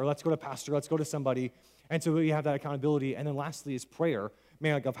praying on that, or let's go to pastor, let's go to somebody. And so we have that accountability. And then lastly is prayer,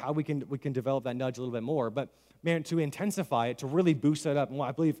 man, like of how we can develop that nudge a little bit more. But, man, to intensify it, to really boost that up, and what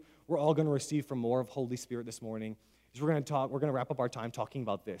I believe we're all going to receive from more of Holy Spirit this morning is we're going to wrap up our time talking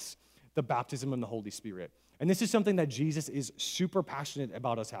about this, the baptism in the Holy Spirit. And this is something that Jesus is super passionate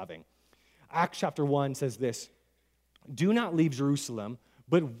about us having. Acts chapter 1 says this, do not leave Jerusalem,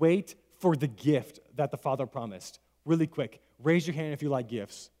 but wait for the gift that the Father promised. Really quick, raise your hand if you like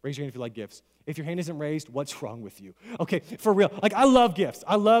gifts. Raise your hand if you like gifts. If your hand isn't raised, what's wrong with you? Okay, for real. Like, I love gifts.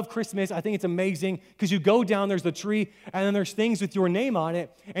 I love Christmas. I think it's amazing because you go down, there's the tree, and then there's things with your name on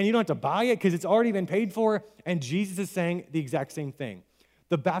it, and you don't have to buy it because it's already been paid for, and Jesus is saying the exact same thing.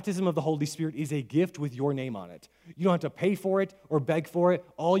 The baptism of the Holy Spirit is a gift with your name on it. You don't have to pay for it or beg for it.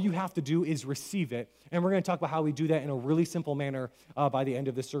 All you have to do is receive it. And we're going to talk about how we do that in a really simple manner by the end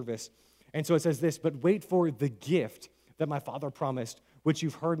of this service. And so it says this, but wait for the gift that my Father promised, which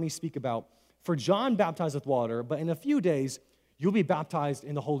you've heard me speak about. For John baptized with water, but in a few days you'll be baptized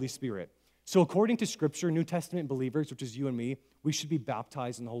in the Holy Spirit. So according to Scripture, New Testament believers, which is you and me, we should be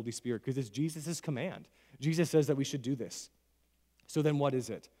baptized in the Holy Spirit because it's Jesus' command. Jesus says that we should do this. So then what is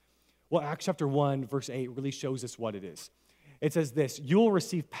it? Well, Acts chapter 1, verse 8 really shows us what it is. It says this, you'll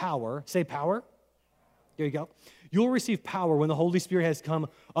receive power. Say power. There you go. You'll receive power when the Holy Spirit has come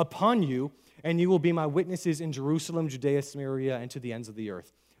upon you, and you will be my witnesses in Jerusalem, Judea, Samaria, and to the ends of the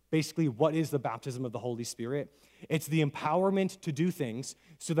earth. Basically, what is the baptism of the Holy Spirit? It's the empowerment to do things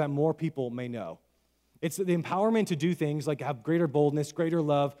so that more people may know. It's the empowerment to do things like have greater boldness, greater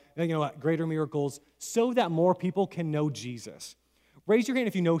love, greater miracles, so that more people can know Jesus. Raise your hand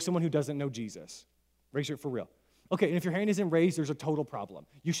if you know someone who doesn't know Jesus. Raise your for real. Okay, and if your hand isn't raised, there's a total problem.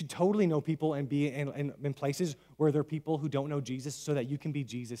 You should totally know people and be in places where there are people who don't know Jesus so that you can be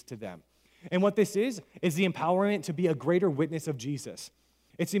Jesus to them. And what this is the empowerment to be a greater witness of Jesus.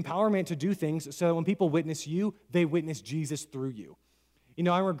 It's the empowerment to do things so that when people witness you, they witness Jesus through you. You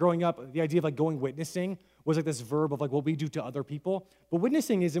know, I remember growing up, the idea of like going witnessing was like this verb of like what we do to other people. But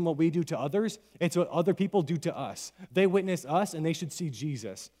witnessing isn't what we do to others, it's what other people do to us. They witness us and they should see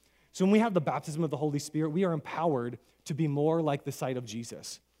Jesus. So when we have the baptism of the Holy Spirit, we are empowered to be more like the sight of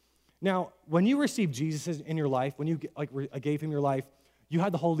Jesus. Now, when you received Jesus in your life, when you gave him your life, you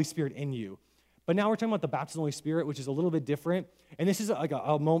had the Holy Spirit in you. But now we're talking about the baptism of the Holy Spirit, which is a little bit different. And this is like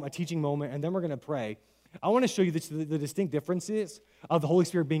a teaching moment, and then we're going to pray. I want to show you the distinct differences of the Holy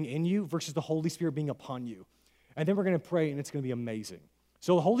Spirit being in you versus the Holy Spirit being upon you. And then we're going to pray, and it's going to be amazing.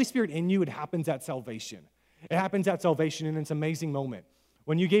 So the Holy Spirit in you, it happens at salvation. It happens at salvation, and it's an amazing moment.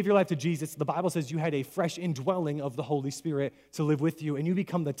 When you gave your life to Jesus, the Bible says you had a fresh indwelling of the Holy Spirit to live with you, and you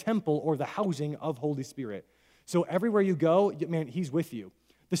become the temple or the housing of Holy Spirit. So everywhere you go, man, he's with you.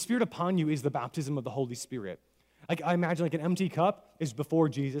 The Spirit upon you is the baptism of the Holy Spirit. Like I imagine like an empty cup is before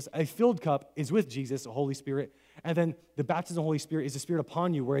Jesus, a filled cup is with Jesus, the Holy Spirit, and then the baptism of the Holy Spirit is the Spirit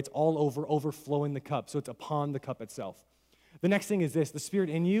upon you where it's all overflowing the cup, so it's upon the cup itself. The next thing is this, the Spirit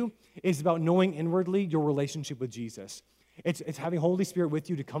in you is about knowing inwardly your relationship with Jesus. It's having Holy Spirit with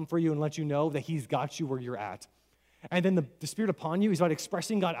you to come for you and let you know that he's got you where you're at. And then the Spirit upon you is about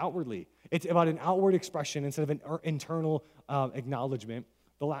expressing God outwardly. It's about an outward expression instead of an internal acknowledgement.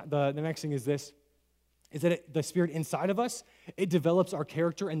 The next thing is this, is that the Spirit inside of us, it develops our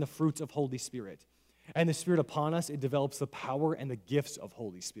character and the fruits of Holy Spirit. And the Spirit upon us, it develops the power and the gifts of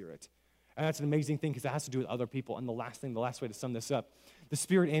Holy Spirit. And that's an amazing thing because it has to do with other people. And the last way to sum this up, the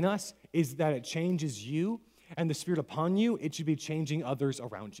Spirit in us is that it changes you, and the Spirit upon you, it should be changing others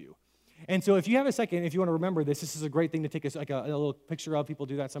around you. And so if you have a second, if you want to remember this is a great thing to take a little picture of. People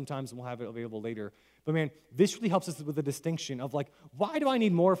do that sometimes, and we'll have it available later. But man, this really helps us with the distinction of like, why do I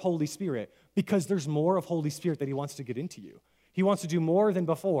need more of Holy Spirit? Because there's more of Holy Spirit that he wants to get into you. He wants to do more than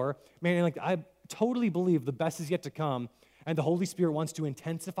before. Man, and like I totally believe the best is yet to come, and the Holy Spirit wants to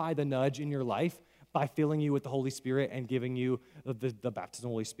intensify the nudge in your life by filling you with the Holy Spirit and giving you the baptism of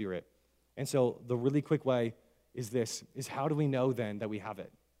the Holy Spirit. And so the really quick way is this, is how do we know then that we have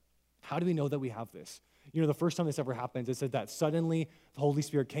it? How do we know that we have this? You know, the first time this ever happens, it said that suddenly the Holy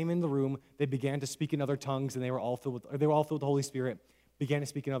Spirit came in the room, they began to speak in other tongues, and they were all filled with the Holy Spirit, began to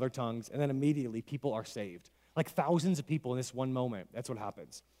speak in other tongues, and then immediately people are saved. Like thousands of people in this one moment, that's what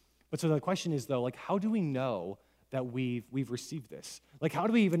happens. But so the question is though, like how do we know that we've received this? Like how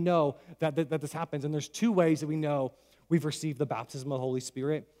do we even know that this happens? And there's two ways that we know we've received the baptism of the Holy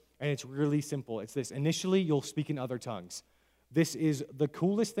Spirit, and it's really simple. It's this, initially you'll speak in other tongues. This is the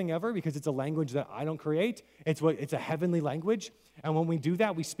coolest thing ever because it's a language that I don't create. It's a heavenly language. And when we do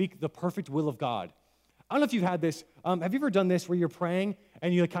that, we speak the perfect will of God. I don't know if you've had this. Have you ever done this where you're praying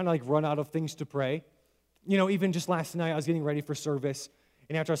and you kind of like run out of things to pray? You know, even just last night, I was getting ready for service.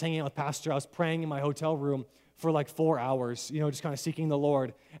 And after I was hanging out with Pastor, I was praying in my hotel room for like 4 hours, you know, just kind of seeking the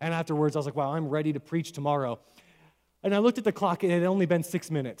Lord. And afterwards, I was like, wow, I'm ready to preach tomorrow. And I looked at the clock, and it had only been 6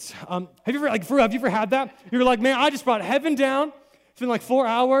 minutes. Have you ever had that? You're like, man, I just brought heaven down. It's been like 4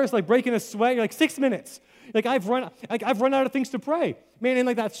 hours, like breaking a sweat. You're like 6 minutes. Like I've run out of things to pray. Man, and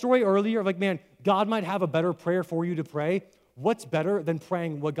like that story earlier of like, man, God might have a better prayer for you to pray. What's better than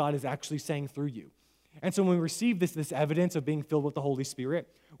praying what God is actually saying through you? And so when we receive this evidence of being filled with the Holy Spirit,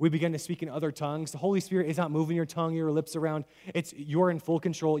 we begin to speak in other tongues. The Holy Spirit is not moving your tongue, your lips around. You're in full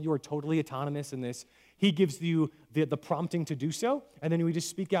control. You are totally autonomous in this. He gives you the prompting to do so, and then we just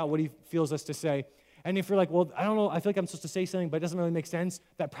speak out what he feels us to say. And if you're like, well, I don't know, I feel like I'm supposed to say something, but it doesn't really make sense,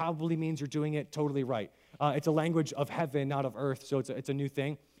 that probably means you're doing it totally right. It's a language of heaven, not of earth, so it's a new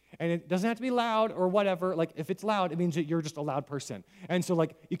thing. And it doesn't have to be loud or whatever. Like, if it's loud, it means that you're just a loud person. And so,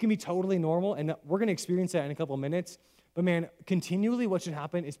 like, you can be totally normal, and we're going to experience that in a couple of minutes. But, man, continually what should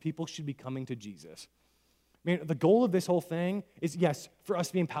happen is people should be coming to Jesus. Man, the goal of this whole thing is, yes, for us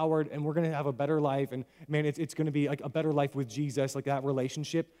to be empowered, and we're going to have a better life, and, man, it's going to be, like, a better life with Jesus, like that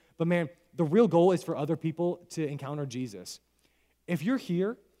relationship. But, man, the real goal is for other people to encounter Jesus. If you're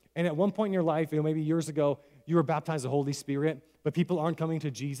here, and at one point in your life, you know, maybe years ago, you were baptized with the Holy Spirit, but people aren't coming to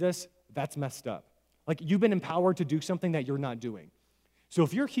Jesus, that's messed up. Like, you've been empowered to do something that you're not doing. So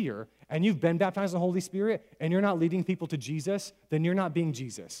if you're here and you've been baptized in the Holy Spirit and you're not leading people to Jesus, then you're not being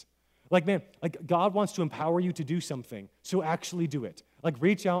Jesus. Like, man, like God wants to empower you to do something, so actually do it. Like,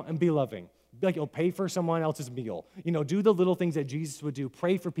 reach out and be loving. Like, you'll pay for someone else's meal. You know, do the little things that Jesus would do.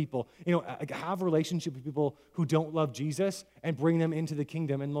 Pray for people. You know, have a relationship with people who don't love Jesus and bring them into the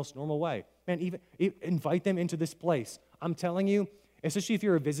kingdom in the most normal way. Man, even invite them into this place. I'm telling you, especially if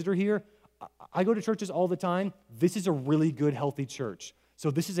you're a visitor here, I go to churches all the time. This is a really good, healthy church.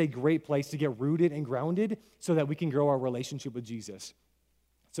 So this is a great place to get rooted and grounded so that we can grow our relationship with Jesus.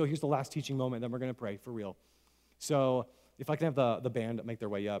 So here's the last teaching moment, then we're going to pray for real. So if I can have the band make their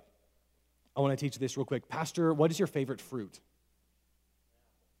way up, I want to teach this real quick. Pastor, what is your favorite fruit?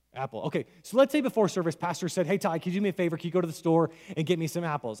 Apple. Okay, so let's say before service, Pastor said, hey, Ty, can you do me a favor? Can you go to the store and get me some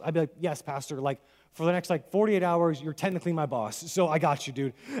apples? I'd be like, yes, Pastor. Like, for the next, 48 hours, you're technically my boss, so I got you,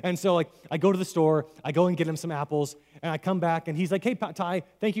 dude. And so, I go to the store, I go and get him some apples, and I come back, and he's like, hey, Ty,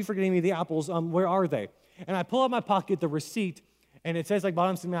 thank you for getting me the apples. Where are they? And I pull out my pocket the receipt, and it says, bought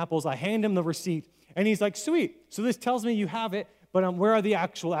him some apples. I hand him the receipt, and he's like, sweet. So this tells me you have it, but where are the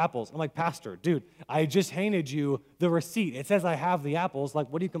actual apples? I'm like, Pastor, dude, I just handed you the receipt. It says I have the apples. Like,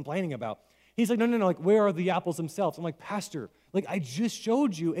 what are you complaining about? He's like, no, like, where are the apples themselves? I'm like, Pastor, I just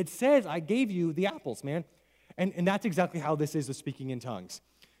showed you. It says I gave you the apples, man. And that's exactly how this is with speaking in tongues.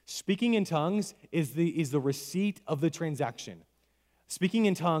 Speaking in tongues is the receipt of the transaction. Speaking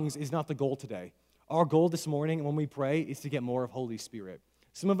in tongues is not the goal today. Our goal this morning when we pray is to get more of Holy Spirit.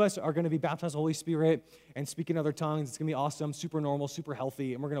 Some of us are going to be baptized with the Holy Spirit and speak in other tongues. It's going to be awesome, super normal, super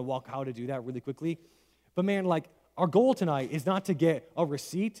healthy, and we're going to walk how to do that really quickly. But man, our goal tonight is not to get a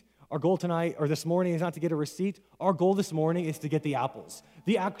receipt. Our goal tonight, or this morning, is not to get a receipt. Our goal this morning is to get the apples,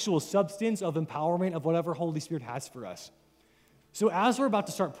 the actual substance of empowerment of whatever Holy Spirit has for us. So as we're about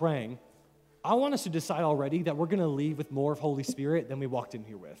to start praying, I want us to decide already that we're going to leave with more of Holy Spirit than we walked in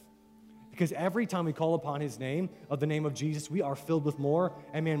here with. Because every time we call upon his name, of the name of Jesus, we are filled with more,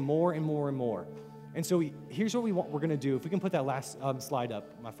 and man, more and more and more. And so here's what we're going to do. If we can put that last slide up,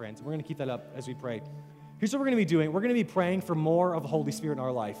 my friends. We're going to keep that up as we pray. Here's what we're going to be doing. We're going to be praying for more of the Holy Spirit in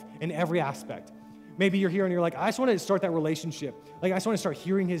our life, in every aspect. Maybe you're here and you're like, I just want to start that relationship. I just want to start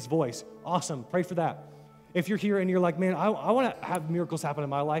hearing his voice. Awesome. Pray for that. If you're here and you're like, man, I want to have miracles happen in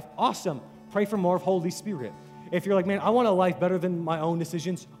my life. Awesome. Pray for more of Holy Spirit. If you're like, man, I want a life better than my own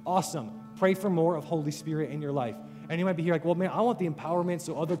decisions. Awesome. Pray for more of Holy Spirit in your life. And you might be here like, well, man, I want the empowerment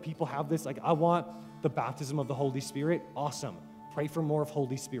so other people have this. I want the baptism of the Holy Spirit. Awesome. Pray for more of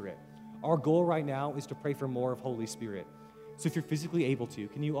Holy Spirit. Our goal right now is to pray for more of Holy Spirit. So if you're physically able to,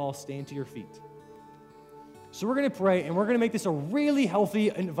 can you all stand to your feet? So we're going to pray, and we're going to make this a really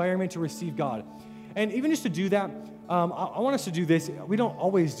healthy environment to receive God. And even just to do that, I want us to do this. We don't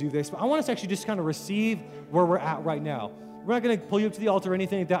always do this, but I want us to actually just kind of receive where we're at right now. We're not going to pull you up to the altar or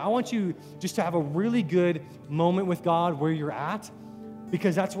anything like that. I want you just to have a really good moment with God where you're at,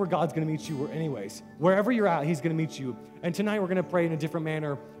 because that's where God's going to meet you anyways. Wherever you're at, he's going to meet you. And tonight we're going to pray in a different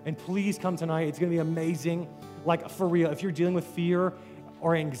manner. And please come tonight. It's going to be amazing. For real, if you're dealing with fear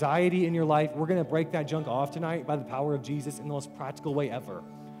or anxiety in your life, we're going to break that junk off tonight by the power of Jesus in the most practical way ever.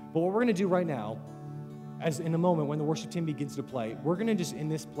 But what we're going to do right now, as in a moment when the worship team begins to play, we're going to just in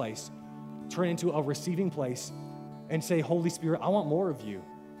this place turn into a receiving place and say, Holy Spirit, I want more of you.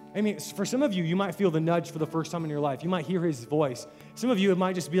 I mean, for some of you, you might feel the nudge for the first time in your life. You might hear his voice. Some of you, it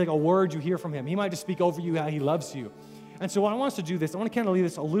might just be like a word you hear from him. He might just speak over you how he loves you. And so what I want us to do this, I want to kind of leave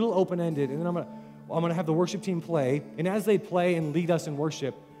this a little open-ended, and then I'm going to have the worship team play. And as they play and lead us in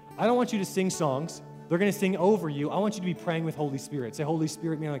worship, I don't want you to sing songs. They're going to sing over you. I want you to be praying with Holy Spirit. Say, Holy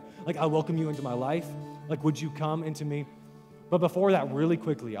Spirit, man, like I welcome you into my life. Would you come into me? But before that, really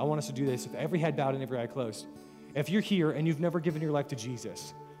quickly, I want us to do this with every head bowed and every eye closed. If you're here and you've never given your life to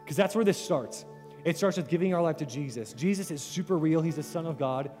Jesus, because that's where this starts. It starts with giving our life to Jesus. Jesus is super real. He's the Son of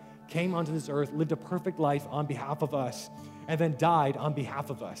God, came onto this earth, lived a perfect life on behalf of us, and then died on behalf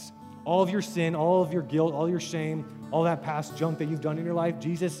of us. All of your sin, all of your guilt, all your shame, all that past junk that you've done in your life,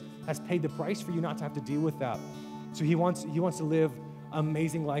 Jesus has paid the price for you not to have to deal with that. So he wants to live an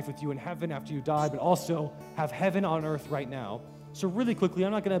amazing life with you in heaven after you die, but also have heaven on earth right now. So really quickly,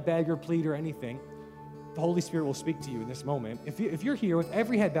 I'm not going to beg or plead or anything. The Holy Spirit will speak to you in this moment. If you're here with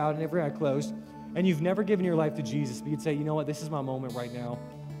every head bowed and every eye closed, and you've never given your life to Jesus, but you'd say, you know what, this is my moment right now.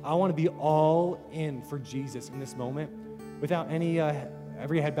 I want to be all in for Jesus in this moment. Without any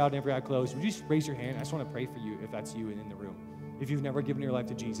every head bowed and every eye closed, would you just raise your hand? I just want to pray for you if that's you in the room. If you've never given your life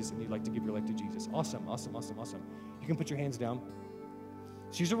to Jesus and you'd like to give your life to Jesus. Awesome, awesome, awesome, awesome. You can put your hands down.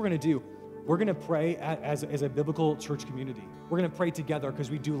 So here's what we're going to do. We're going to pray as a biblical church community. We're going to pray together because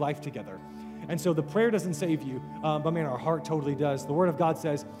we do life together. And so the prayer doesn't save you, but man, our heart totally does. The Word of God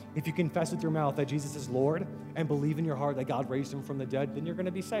says, if you confess with your mouth that Jesus is Lord and believe in your heart that God raised him from the dead, then you're going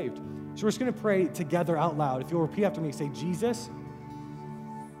to be saved. So we're just going to pray together out loud. If you'll repeat after me, say, Jesus,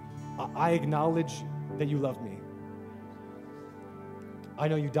 I acknowledge that you love me. I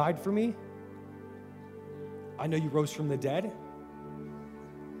know you died for me. I know you rose from the dead.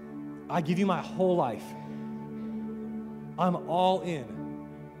 I give you my whole life. I'm all in.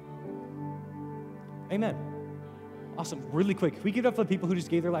 Amen. Awesome. Really quick, can we give it up for the people who just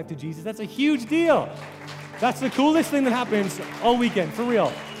gave their life to Jesus? That's a huge deal. That's the coolest thing that happens all weekend, for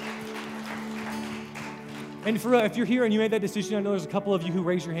real. And if you're here and you made that decision, I know there's a couple of you who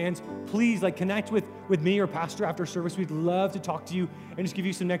raised your hands, please connect with me or Pastor after service. We'd love to talk to you and just give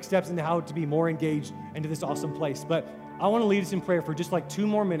you some next steps into how to be more engaged into this awesome place. But I want to lead us in prayer for just 2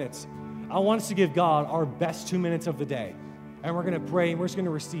 more minutes. I want us to give God our best 2 minutes of the day. And we're going to pray and we're just going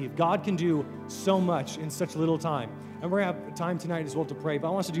to receive. God can do so much in such little time. And we're going to have time tonight as well to pray. But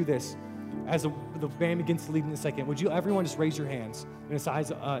I want us to do this as the band begins to lead in a second. Would you everyone just raise your hands in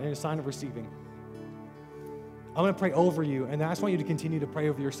a sign of receiving? I'm going to pray over you, and I just want you to continue to pray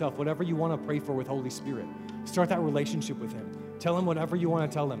over yourself. Whatever you want to pray for with Holy Spirit, start that relationship with Him. Tell Him whatever you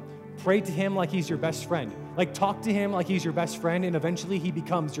want to tell Him. Pray to Him like He's your best friend. Talk to Him like He's your best friend, and eventually He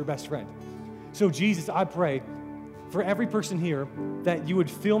becomes your best friend. So Jesus, I pray for every person here that you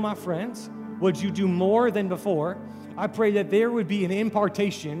would fill my friends. Would you do more than before? I pray that there would be an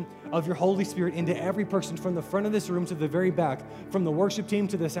impartation of your Holy Spirit into every person from the front of this room to the very back, from the worship team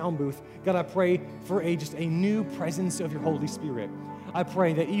to the sound booth. God, I pray for just a new presence of your Holy Spirit. I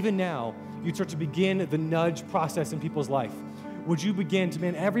pray that even now, you'd start to begin the nudge process in people's life. Would you begin to,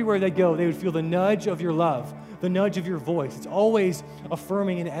 everywhere they go, they would feel the nudge of your love, the nudge of your voice. It's always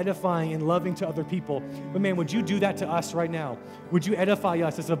affirming and edifying and loving to other people. But would you do that to us right now? Would you edify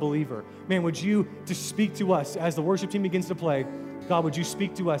us as a believer? Would you just speak to us as the worship team begins to play? God, would you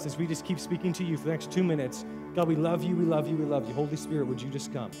speak to us as we just keep speaking to you for the next 2 minutes? God, we love you, we love you, we love you. Holy Spirit, would you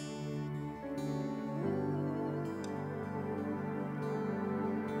just come?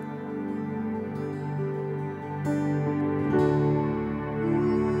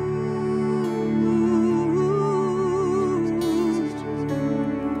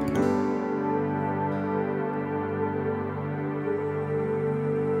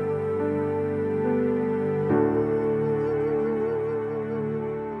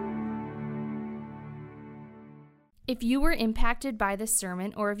 If you were impacted by this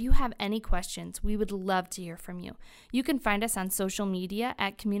sermon, or if you have any questions, we would love to hear from you. You can find us on social media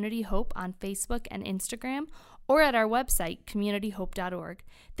at Community Hope on Facebook and Instagram, or at our website, communityhope.org.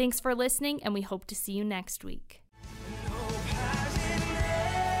 Thanks for listening, and we hope to see you next week.